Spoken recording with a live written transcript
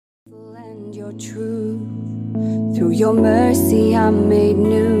You're true. Through your mercy I'm made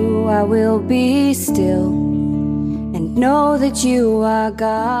new. I will be still and know that you are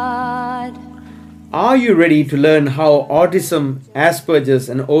God. Are you ready to learn how autism, Asperger's,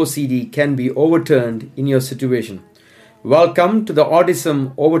 and OCD can be overturned in your situation? Welcome to the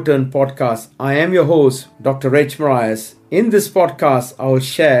Autism Overturned podcast. I am your host, Dr. Rach Marias. In this podcast, I will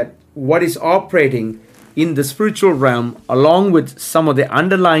share what is operating in the spiritual realm along with some of the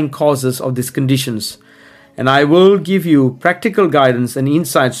underlying causes of these conditions. And I will give you practical guidance and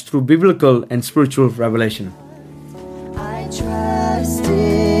insights through biblical and spiritual revelation. I trust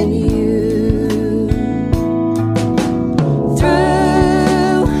in you.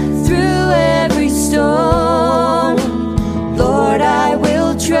 Through every storm, Lord, I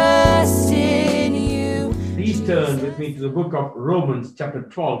will trust in you. Please turn with me to the book of Romans chapter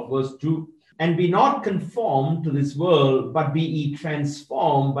 12 verse 2. And be not conformed to this world, but be ye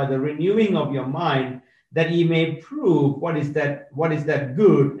transformed by the renewing of your mind, that ye may prove what is that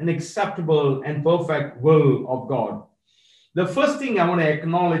good and acceptable and perfect will of God. The first thing I want to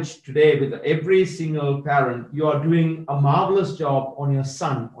acknowledge today with every single parent, you are doing a marvelous job on your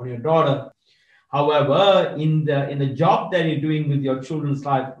son, on your daughter. However, in the job that you're doing with your children's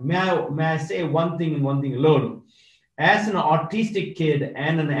life, may I say one thing and one thing alone. As an autistic kid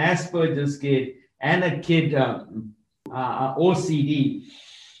and an Asperger's kid and a kid OCD,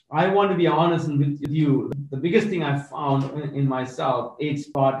 I want to be honest with you. The biggest thing I found in myself is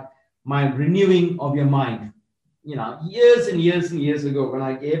about my renewing of your mind. You know, years and years and years ago, when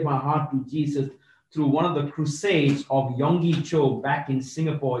I gave my heart to Jesus through one of the crusades of Yonggi Cho back in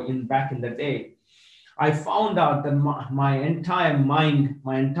Singapore back in the day, I found out that my entire mind,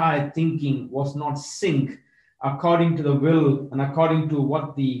 my entire thinking was not synced according to the will and according to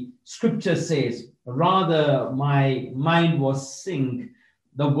what the scripture says. Rather, my mind was synced.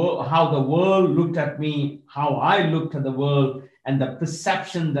 How the world looked at me, how I looked at the world, and the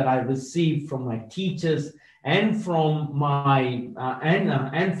perception that I received from my teachers and from my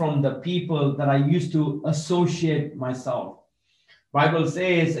and from the people that I used to associate myself. Bible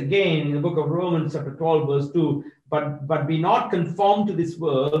says again in the book of Romans chapter 12 verse 2, but be not conformed to this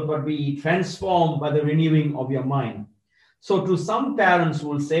world, but be transformed by the renewing of your mind. So to some parents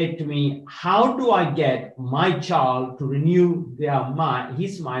will say to me, how do I get my child to renew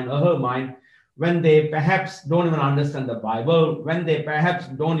his mind or her mind when they perhaps don't even understand the Bible, when they perhaps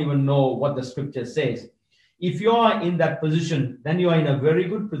don't even know what the scripture says? If you are in that position, then you are in a very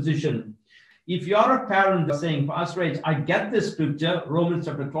good position. If you are a parent saying, Pastor Rach, I get this scripture, Romans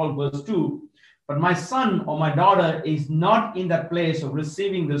chapter 12 verse 2, but my son or my daughter is not in that place of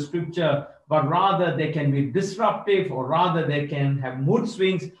receiving the scripture, but rather they can be disruptive, or rather they can have mood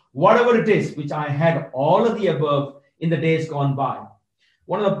swings, whatever it is, which I had all of the above in the days gone by.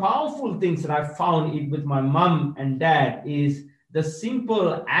 One of the powerful things that I found with my mom and dad is the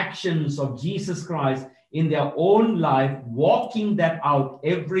simple actions of Jesus Christ in their own life, walking that out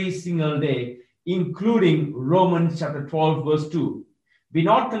every single day, including Romans chapter 12 verse 2. Be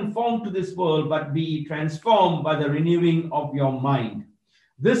not conformed to this world, but be transformed by the renewing of your mind.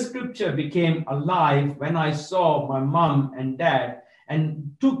 This scripture became alive when I saw my mom and dad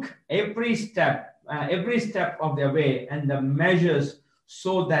and took every step of their way and the measures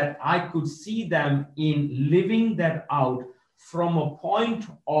so that I could see them in living that out from a point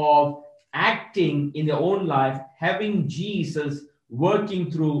of acting in their own life, having Jesus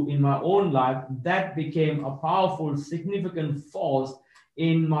working through in my own life. That became a powerful, significant force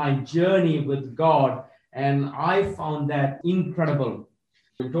in my journey with God. And I found that incredible.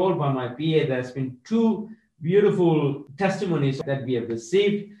 I'm told by my PA there's been two beautiful testimonies that we have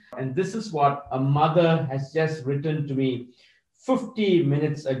received. And this is what a mother has just written to me 50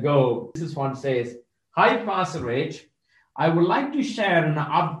 minutes ago. This is what it says. Hi, Pastor Rach. I would like to share an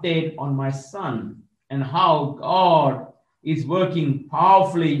update on my son and how God is working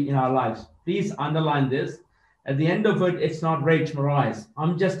powerfully in our lives. Please underline this. At the end of it, it's not Rach Marias.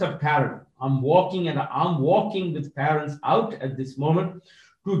 I'm just a parent. I'm walking with parents out at this moment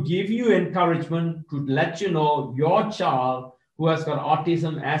to give you encouragement, to let you know your child who has got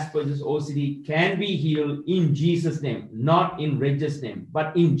autism, Asperger's, OCD can be healed in Jesus' name, not in Rach's name,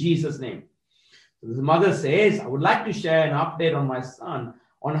 but in Jesus' name. The mother says, I would like to share an update on my son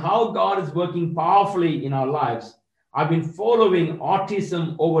on how God is working powerfully in our lives. I've been following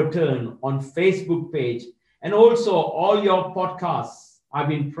Autism Overturned on Facebook page and also all your podcasts. I've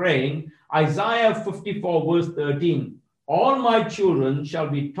been praying Isaiah 54 verse 13. All my children shall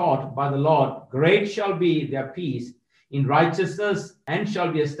be taught by the Lord. Great shall be their peace in righteousness and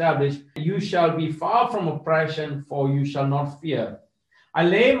shall be established. You shall be far from oppression, for you shall not fear. I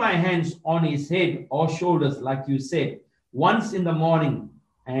lay my hands on his head or shoulders, like you said, once in the morning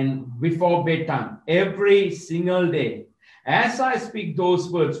and before bedtime, every single day. As I speak those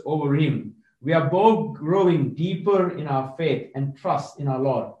words over him, we are both growing deeper in our faith and trust in our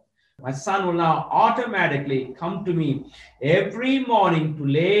Lord. My son will now automatically come to me every morning to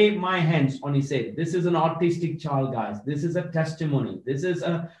lay my hands on his head. This is an autistic child, guys. This is a testimony. This is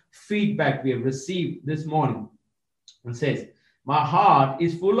a feedback we have received this morning. And says, my heart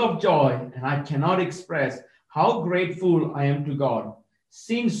is full of joy and I cannot express how grateful I am to God.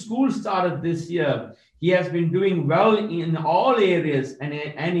 Since school started this year, he has been doing well in all areas, and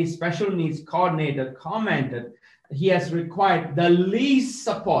his special needs coordinator commented he has required the least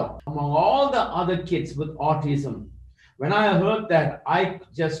support among all the other kids with autism. When I heard that, I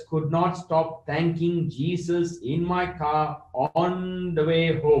just could not stop thanking Jesus in my car on the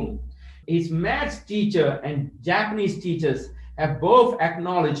way home. His maths teacher and Japanese teachers have both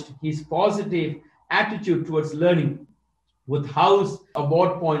acknowledged his positive attitude towards learning with house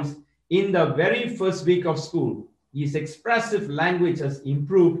award points in the very first week of school. His expressive language has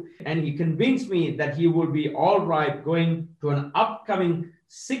improved, and he convinced me that he will be all right going to an upcoming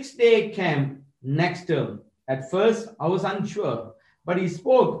 6-day camp next term. At first, I was unsure, but he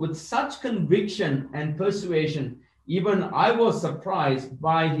spoke with such conviction and persuasion. Even I was surprised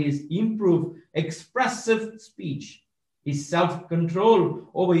by his improved expressive speech. His self-control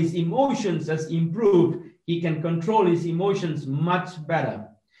over his emotions has improved. He can control his emotions much better.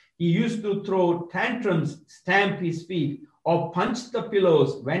 He used to throw tantrums, stamp his feet, or punch the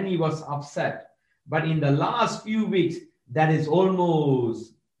pillows when he was upset. But in the last few weeks, that is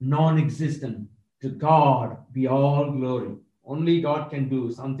almost non-existent. To God be all glory. Only God can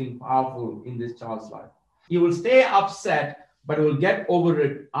do something powerful in this child's life. He will stay upset, but will get over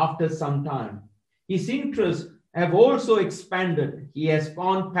it after some time. His interests have also expanded. He has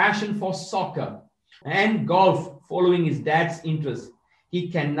found passion for soccer and golf following his dad's interests. He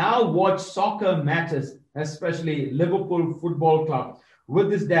can now watch soccer matches, especially Liverpool Football Club,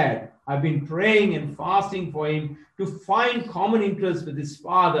 with his dad. I've been praying and fasting for him to find common interests with his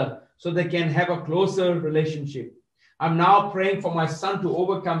father so they can have a closer relationship. I'm now praying for my son to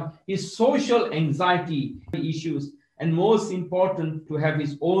overcome his social anxiety issues, and most important, to have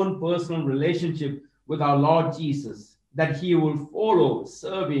his own personal relationship with our Lord Jesus, that he will follow,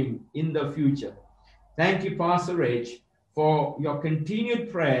 serve him in the future. Thank you, Pastor H, for your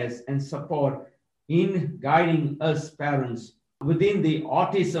continued prayers and support in guiding us parents within the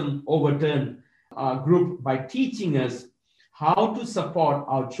Autism Overturned group by teaching us how to support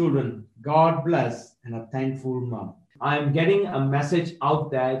our children. God bless, and a thankful mom. I'm getting a message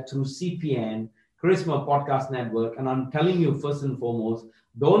out there through CPN, Charisma Podcast Network, and I'm telling you first and foremost,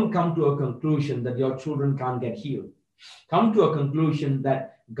 don't come to a conclusion that your children can't get healed. Come to a conclusion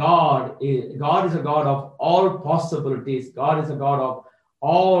that God is a God of all possibilities. God is a God of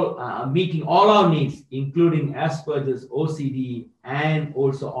all meeting all our needs, including Asperger's, OCD, and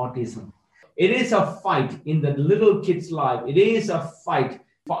also autism. It is a fight in the little kid's life. It is a fight.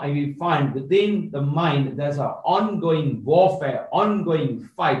 We find within the mind there's an ongoing warfare, ongoing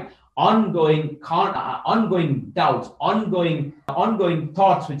fight, ongoing doubts, ongoing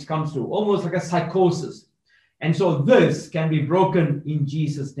thoughts which comes through, almost like a psychosis. And so this can be broken in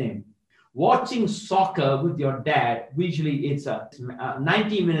Jesus' name. Watching soccer with your dad, usually it's a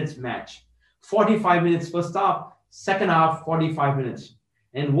 90 minutes match, 45 minutes first half, second half, 45 minutes.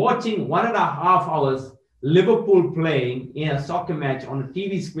 And watching 1.5 hours Liverpool playing in a soccer match on a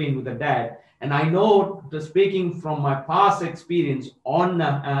TV screen with a dad. And I know, speaking from my past experience in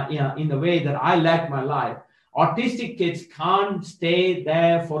the way that I led my life, autistic kids can't stay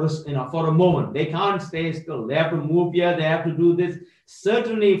there for a moment. They can't stay still. They have to move here. They have to do this.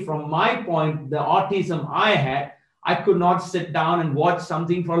 Certainly, from my point, the autism I had, I could not sit down and watch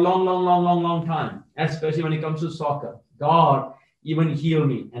something for a long time, especially when it comes to soccer. God even healed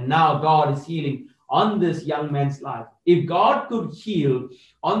me. And now God is healing on this young man's life. If God could heal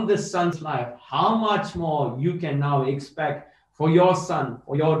on this son's life, how much more you can now expect for your son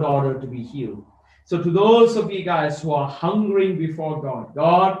or your daughter to be healed. So to those of you guys who are hungering before God,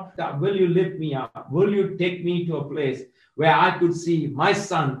 God, will you lift me up? Will you take me to a place where I could see my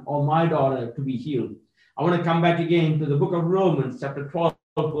son or my daughter to be healed? I want to come back again to the book of Romans, chapter 12,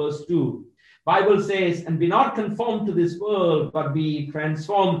 verse 2. Bible says, and be not conformed to this world, but be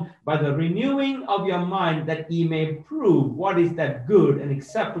transformed by the renewing of your mind, that ye may prove what is that good and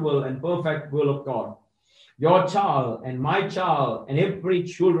acceptable and perfect will of God. Your child and my child and every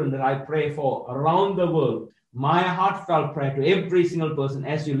children that I pray for around the world, my heartfelt prayer to every single person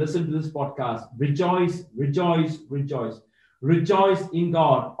as you listen to this podcast, rejoice, rejoice, rejoice. Rejoice in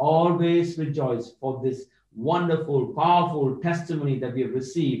God. Always rejoice for this wonderful, powerful testimony that we have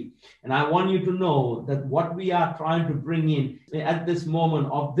received. And I want you to know that what we are trying to bring in at this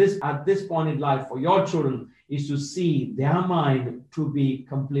moment of this, at this point in life for your children, is to see their mind to be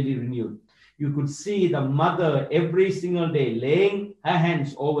completely renewed. You could see the mother every single day laying her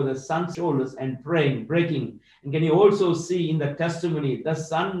hands over the son's shoulders and praying, breaking. And can you also see in the testimony, the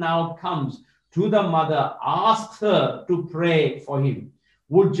son now comes to the mother, asks her to pray for him.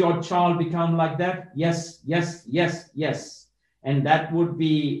 Would your child become like that? Yes, yes, yes, yes. And that would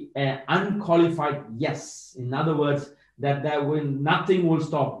be an unqualified yes. In other words, that nothing will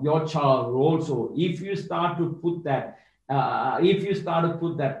stop your child also. If you start to put that, a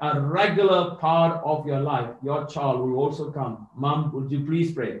regular part of your life, your child will also come. Mom, would you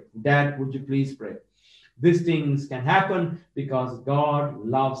please pray? Dad, would you please pray? These things can happen because God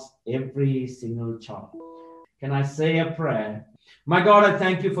loves every single child. Can I say a prayer? My God, I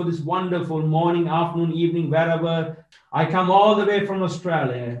thank you for this wonderful morning, afternoon, evening, wherever. I come all the way from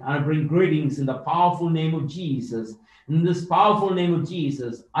Australia and I bring greetings in the powerful name of Jesus. In this powerful name of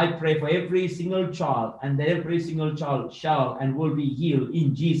Jesus, I pray for every single child, and that every single child shall and will be healed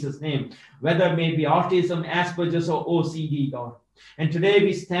in Jesus' name, whether it may be autism, Asperger's, or OCD, God. And today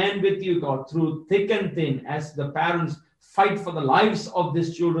we stand with you, God, through thick and thin, as the parents fight for the lives of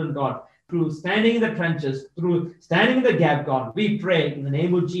these children, God, through standing in the trenches, through standing in the gap, God. We pray in the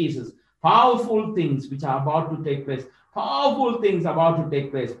name of Jesus, powerful things which are about to take place, powerful things about to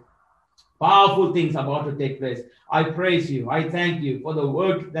take place. Powerful things about to take place. I praise you. I thank you for the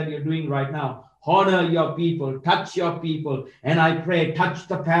work that you're doing right now. Honor your people, touch your people. And I pray, touch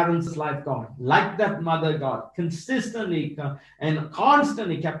the parents' life, God. Like that mother, God, consistently and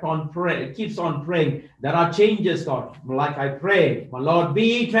constantly keeps on praying. There are changes, God. Like I pray, my Lord,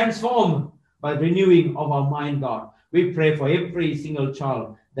 be transformed by renewing of our mind, God. We pray for every single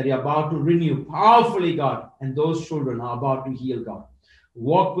child that you're about to renew powerfully, God. And those children are about to heal, God.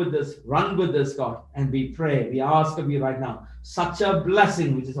 Walk with us, run with us, God, and we pray. We ask of you right now, such a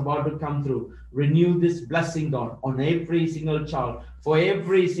blessing which is about to come through. Renew this blessing, God, on every single child, for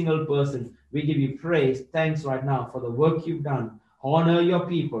every single person. We give you praise, thanks right now for the work you've done. Honor your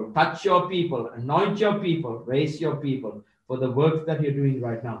people, touch your people, anoint your people, raise your people for the work that you're doing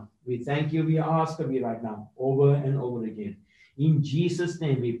right now. We thank you, we ask of you right now, over and over again. In Jesus'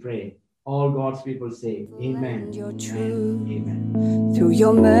 name we pray. All God's people say, amen. You're true. Amen. Through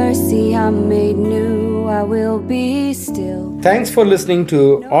your mercy I'm made new. I will be still. Thanks for listening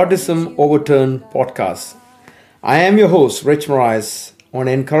to Autism Overturned podcast. I am your host, Rich Morais. I want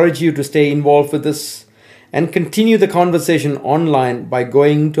to encourage you to stay involved with us and continue the conversation online by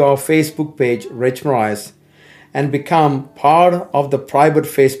going to our Facebook page, Rich Morais, and become part of the private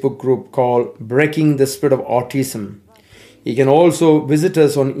Facebook group called Breaking the Spirit of Autism. You can also visit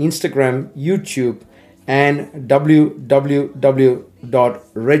us on Instagram, YouTube, and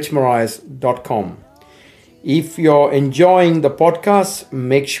www.richmorais.com. If you're enjoying the podcast,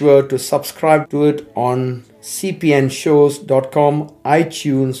 make sure to subscribe to it on cpnshows.com,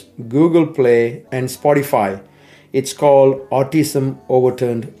 iTunes, Google Play, and Spotify. It's called Autism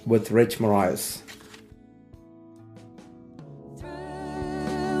Overturned with Rich Morais.